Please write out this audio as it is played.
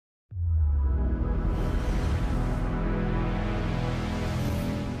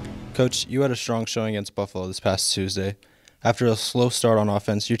Coach, you had a strong showing against Buffalo this past Tuesday. After a slow start on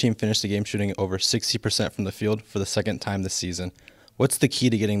offense, your team finished the game shooting over 60% from the field for the second time this season. What's the key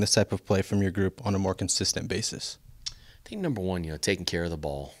to getting this type of play from your group on a more consistent basis? I think number one, taking care of the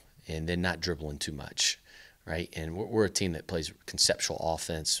ball and then not dribbling too much, right? And we're a team that plays conceptual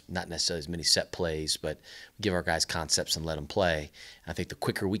offense, not necessarily as many set plays, but give our guys concepts and let them play. And I think the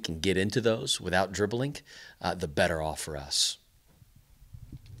quicker we can get into those without dribbling, the better off for us.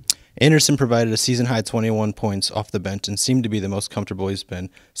 Anderson provided a season-high 21 points off the bench and seemed to be the most comfortable he's been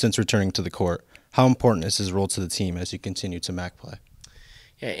since returning to the court. How important is his role to the team as you continue to MAC play?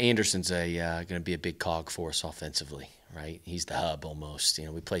 Yeah, Anderson's going to be a big cog for us offensively, right? He's the hub almost.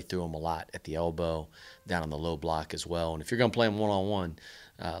 We play through him a lot at the elbow, down on the low block as well. And if you're going to play him one-on-one,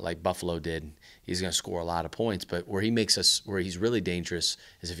 like Buffalo did, he's going to score a lot of points. But where he's really dangerous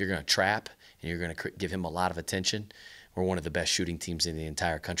is if you're going to trap and you're going to give him a lot of attention. We're one of the best shooting teams in the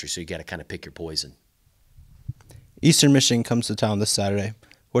entire country, so you got to kind of pick your poison. Eastern Michigan comes to town this Saturday.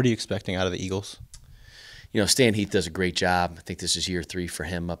 What are you expecting out of the Eagles? Stan Heath does a great job. I think this is year 3 for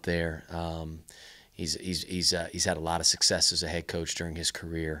him up there. He's had a lot of success as a head coach during his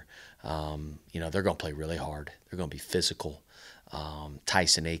career. They're going to play really hard. They're going to be physical.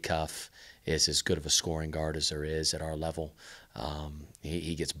 Tyson Acuff is as good of a scoring guard as there is at our level.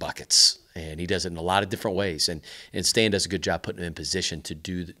 He gets buckets, and he does it in a lot of different ways. And Stan does a good job putting him in position to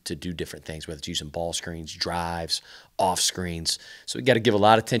do different things, whether it's using ball screens, drives, off screens. So we got to give a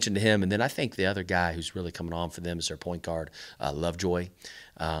lot of attention to him. And then I think the other guy who's really coming on for them is their point guard, Lovejoy.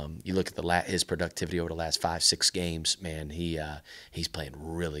 You look at his productivity over the last 5-6 games, man, he's playing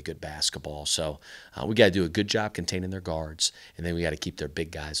really good basketball. So we got to do a good job containing their guards, and then we got to keep their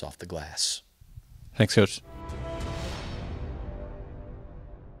big guys off the glass. Thanks, Coach.